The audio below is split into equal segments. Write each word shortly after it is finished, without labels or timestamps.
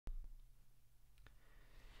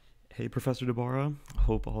Hey, Professor Barra.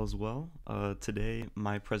 Hope all is well. Today,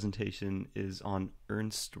 my presentation is on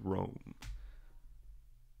Ernst Rome.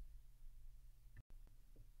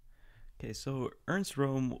 Okay, so Ernst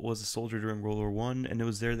Rome was a soldier during World War One, and it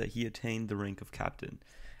was there that he attained the rank of captain.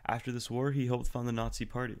 After this war, he helped found the Nazi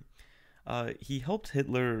Party. He helped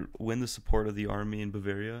Hitler win the support of the army in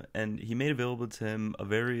Bavaria, and he made available to him a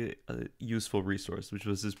very useful resource, which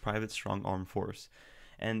was his private strong armed force.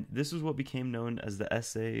 And this was what became known as the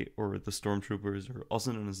SA, or the Stormtroopers, or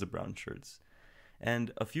also known as the Brown Shirts.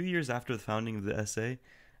 And a few years after the founding of the SA,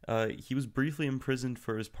 he was briefly imprisoned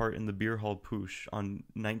for his part in the Beer Hall Putsch on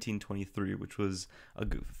 1923, which was a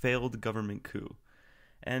failed government coup.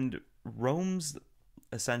 And Rome's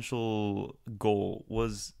essential goal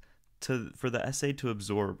was for the SA to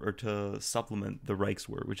absorb or to supplement the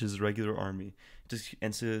Reichswehr, which is the regular army,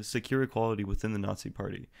 and to secure equality within the Nazi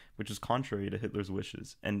Party, which was contrary to Hitler's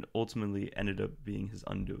wishes and ultimately ended up being his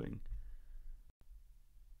undoing.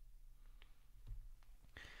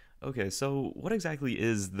 Okay, so what exactly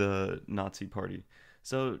is the Nazi Party?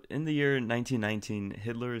 So, in the year 1919,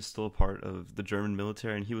 Hitler is still a part of the German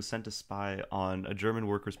military and he was sent to spy on a German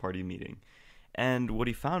Workers' Party meeting. And what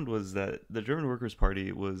he found was that the German Workers'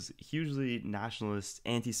 Party was hugely nationalist,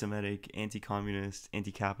 anti Semitic, anti communist,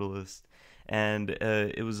 anti capitalist, and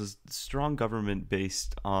it was a strong government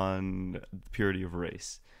based on the purity of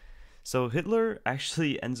race. So Hitler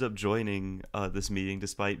actually ends up joining this meeting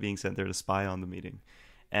despite being sent there to spy on the meeting.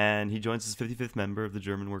 And he joins as 55th member of the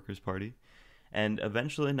German Workers' Party. And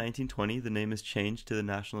eventually in 1920, the name is changed to the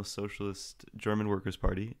National Socialist German Workers'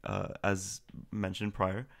 Party, as mentioned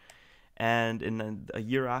prior. And in a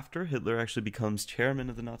year after, Hitler actually becomes chairman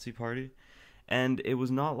of the Nazi Party. And it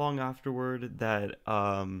was not long afterward that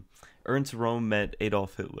Ernst Röhm met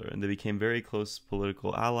Adolf Hitler, and they became very close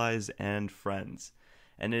political allies and friends.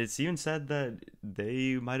 And it's even said that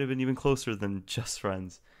they might have been even closer than just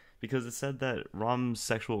friends, because it's said that Röhm's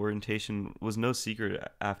sexual orientation was no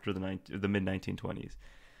secret after the mid 1920s.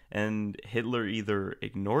 And Hitler either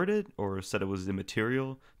ignored it or said it was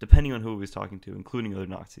immaterial, depending on who he was talking to, including other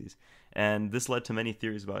Nazis. And this led to many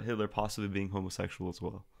theories about Hitler possibly being homosexual as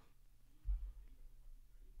well.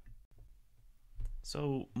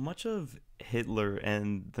 So much of Hitler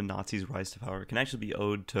and the Nazis' rise to power can actually be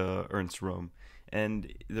owed to Ernst Röhm.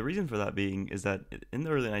 And the reason for that being is that in the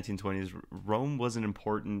early 1920s, Rome was an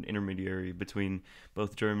important intermediary between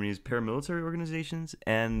both Germany's paramilitary organizations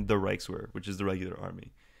and the Reichswehr, which is the regular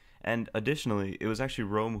army. And additionally, it was actually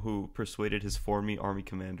Rome who persuaded his former army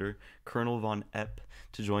commander, Colonel von Epp,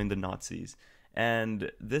 to join the Nazis.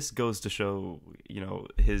 And this goes to show,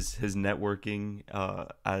 his networking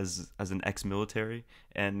as an ex-military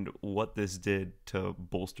and what this did to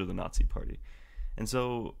bolster the Nazi Party. And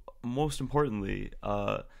so, most importantly,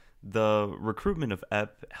 the recruitment of Epp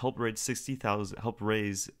helped raise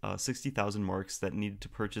 60,000 marks that needed to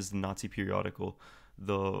purchase the Nazi periodical,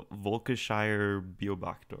 the Volkischer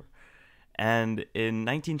Beobachter. And in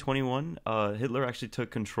 1921, Hitler actually took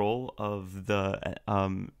control of the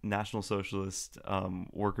National Socialist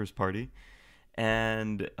Workers' Party,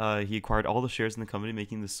 and he acquired all the shares in the company,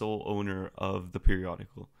 making the sole owner of the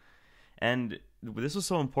periodical. And this was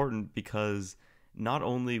so important because not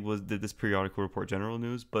only did this periodical report general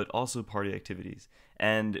news, but also party activities.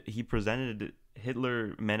 And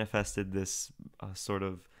Hitler manifested this sort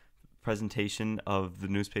of presentation of the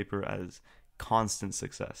newspaper as constant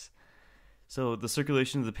success. So the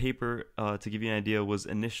circulation of the paper, to give you an idea, was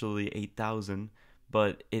initially 8,000,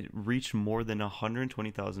 but it reached more than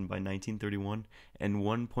 120,000 by 1931 and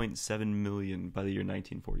 1.7 million by the year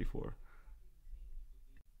 1944.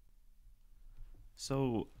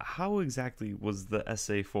 So how exactly was the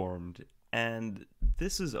SA formed? And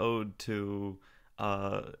this is owed to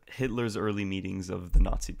Hitler's early meetings of the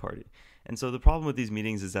Nazi Party. And so the problem with these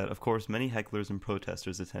meetings is that, of course, many hecklers and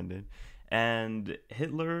protesters attended, and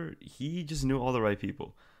Hitler, he just knew all the right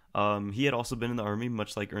people. He had also been in the army,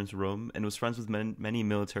 much like Ernst Röhm, and was friends with many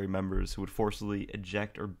military members who would forcibly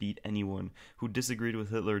eject or beat anyone who disagreed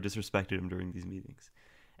with Hitler or disrespected him during these meetings.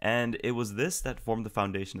 And it was this that formed the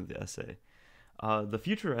foundation of the SA. The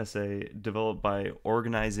future SA developed by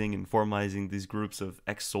organizing and formalizing these groups of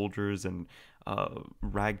ex-soldiers and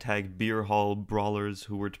ragtag beer hall brawlers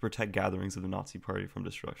who were to protect gatherings of the Nazi Party from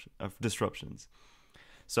disruptions.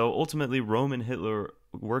 So ultimately, Rome and Hitler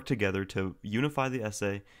worked together to unify the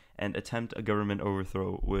SA and attempt a government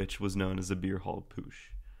overthrow, which was known as the Beer Hall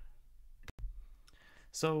Putsch.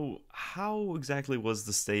 So how exactly was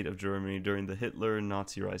the state of Germany during the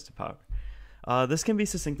Hitler-Nazi rise to power? This can be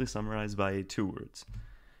succinctly summarized by two words.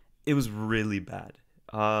 It was really bad.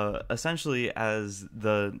 Essentially, as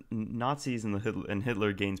the Nazis and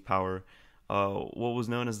Hitler gains power, what was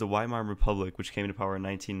known as the Weimar Republic, which came to power in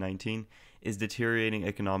 1919, is deteriorating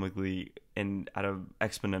economically and at an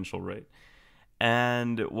exponential rate.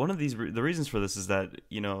 And one of the reasons for this is that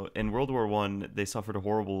in World War One they suffered a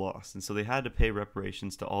horrible loss, and so they had to pay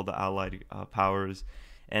reparations to all the Allied powers,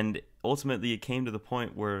 and ultimately it came to the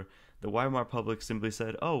point where the Weimar Republic simply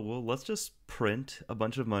said, "Oh well, let's just print a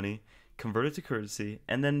bunch of money, convert it to currency,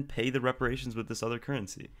 and then pay the reparations with this other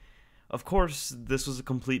currency." Of course, this was a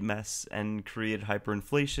complete mess and created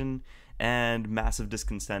hyperinflation and massive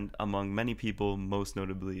discontent among many people, most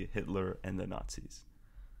notably Hitler and the Nazis.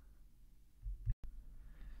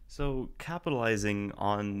 So, capitalizing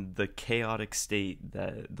on the chaotic state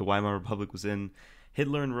that the Weimar Republic was in,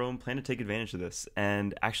 Hitler and Rome planned to take advantage of this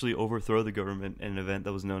and actually overthrow the government in an event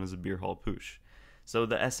that was known as a beer hall putsch. So,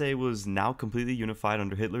 the SA was now completely unified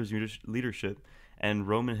under Hitler's leadership, and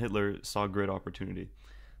Rome and Hitler saw great opportunity.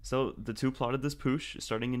 So, the two plotted this putsch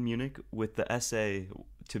starting in Munich with the SA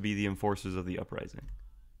to be the enforcers of the uprising.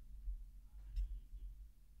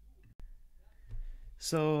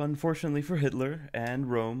 So, unfortunately for Hitler and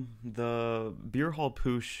Rome, the beer hall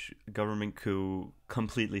putsch government coup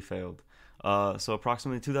completely failed. So,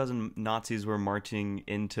 approximately 2,000 Nazis were marching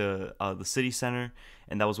into the city center,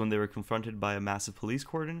 and that was when they were confronted by a massive police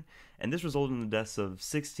cordon. And this resulted in the deaths of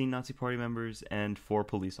 16 Nazi Party members and 4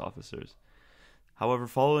 police officers. However,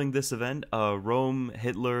 following this event, Rome,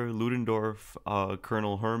 Hitler, Ludendorff,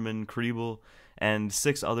 Colonel Hermann Kriebel, and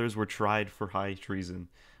 6 others were tried for high treason.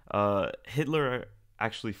 Hitler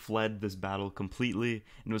actually fled this battle completely,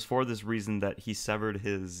 and it was for this reason that he severed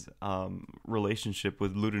his relationship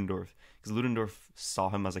with Ludendorff, because Ludendorff saw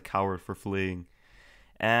him as a coward for fleeing.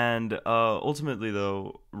 And ultimately,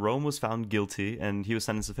 though, Rome was found guilty, and he was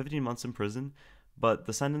sentenced to 15 months in prison, but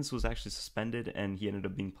the sentence was actually suspended, and he ended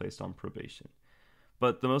up being placed on probation.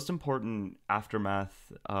 But the most important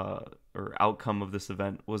aftermath or outcome of this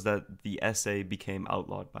event was that the SA became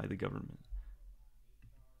outlawed by the government.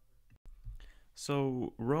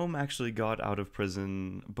 So Rome actually got out of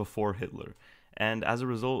prison before Hitler, and as a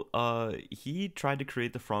result, he tried to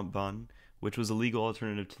create the Frontbahn, which was a legal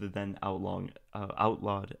alternative to the then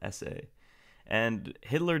outlawed SA. And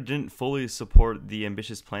Hitler didn't fully support the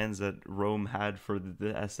ambitious plans that Rome had for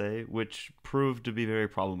the SA, which proved to be very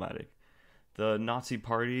problematic. The Nazi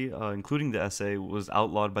Party, including the SA, was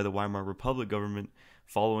outlawed by the Weimar Republic government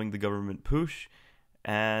following the government putsch,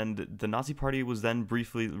 and the Nazi Party was then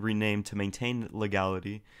briefly renamed to maintain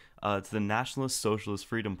legality to the Nationalist Socialist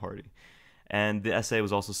Freedom Party. And the SA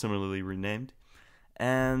was also similarly renamed.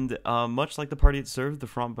 And much like the party it served, the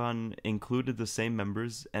Frontbahn included the same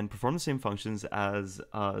members and performed the same functions as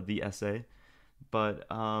the SA, but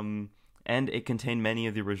and it contained many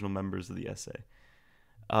of the original members of the SA.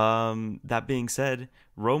 That being said,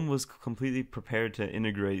 Rome was completely prepared to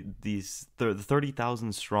integrate the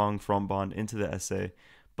 30,000 strong Frontbahn into the SA,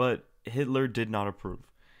 but Hitler did not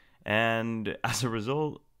approve. And as a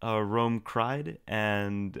result, Rome cried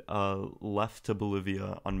and left to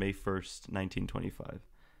Bolivia on May 1st, 1925.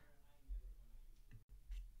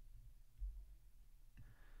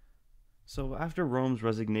 So after Rome's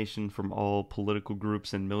resignation from all political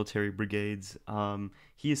groups and military brigades,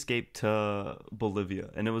 he escaped to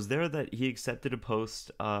Bolivia, and it was there that he accepted a post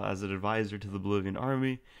as an advisor to the Bolivian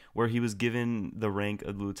army, where he was given the rank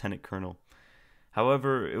of lieutenant colonel.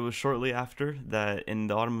 However, it was shortly after that, in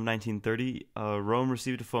the autumn of 1930, Rome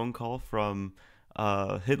received a phone call from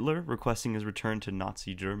Hitler requesting his return to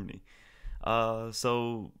Nazi Germany.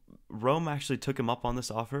 So Rome actually took him up on this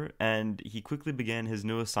offer, and he quickly began his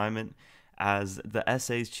new assignment as the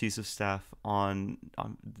SA's chief of staff on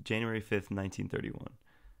January 5th, 1931.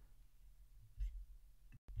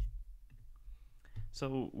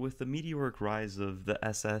 So, with the meteoric rise of the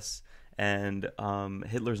SS and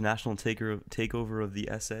Hitler's national takeover of the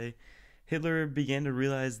SA, Hitler began to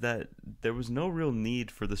realize that there was no real need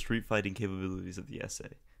for the street fighting capabilities of the SA.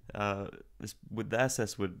 The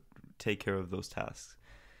SS would take care of those tasks.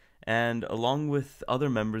 And along with other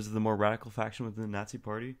members of the more radical faction within the Nazi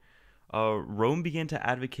Party, Rome began to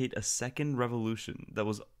advocate a second revolution that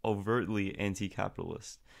was overtly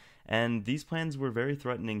anti-capitalist. And these plans were very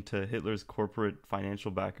threatening to Hitler's corporate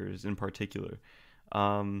financial backers in particular,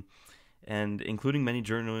 and including many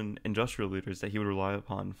German industrial leaders that he would rely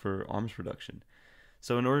upon for arms production.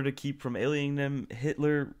 So in order to keep from alienating them,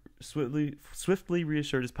 Hitler swiftly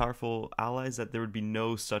reassured his powerful allies that there would be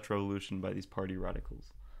no such revolution by these party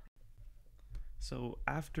radicals. So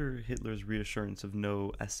after Hitler's reassurance of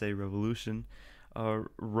no SA revolution,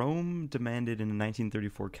 Rome demanded in a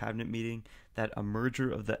 1934 cabinet meeting that a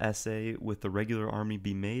merger of the SA with the regular army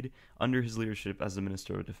be made under his leadership as the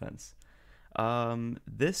Minister of Defense.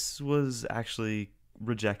 This was actually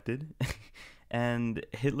rejected, and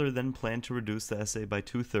Hitler then planned to reduce the SA by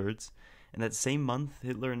two-thirds. And that same month,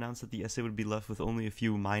 Hitler announced that the SA would be left with only a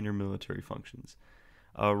few minor military functions.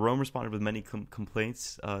 Rome responded with many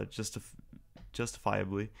complaints,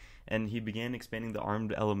 justifiably, and he began expanding the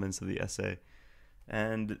armed elements of the SA.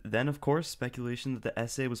 And then, of course, speculation that the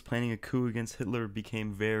SA was planning a coup against Hitler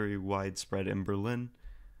became very widespread in Berlin,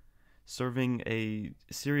 serving a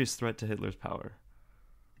serious threat to Hitler's power.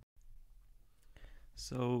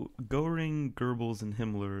 So, Goering, Goebbels, and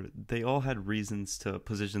Himmler, they all had reasons to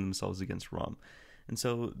position themselves against Röhm. And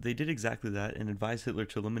so they did exactly that and advised Hitler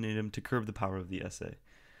to eliminate him to curb the power of the SA.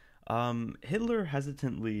 Hitler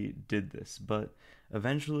hesitantly did this, but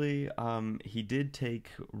eventually he did take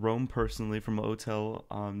Röhm personally from a hotel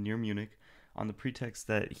near Munich on the pretext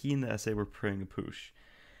that he and the SA were preparing a putsch.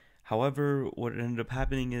 However, what ended up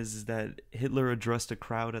happening is that Hitler addressed a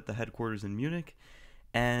crowd at the headquarters in Munich,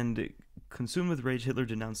 and consumed with rage, Hitler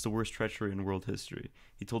denounced the worst treachery in world history.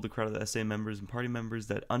 He told the crowd of the SA members and party members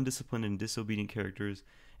that undisciplined and disobedient characters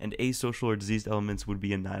and asocial or diseased elements would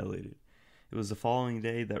be annihilated. It was the following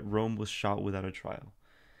day that Röhm was shot without a trial.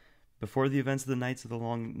 Before the events of the Knights of the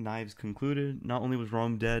Long Knives concluded, not only was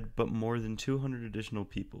Röhm dead, but more than 200 additional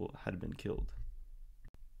people had been killed.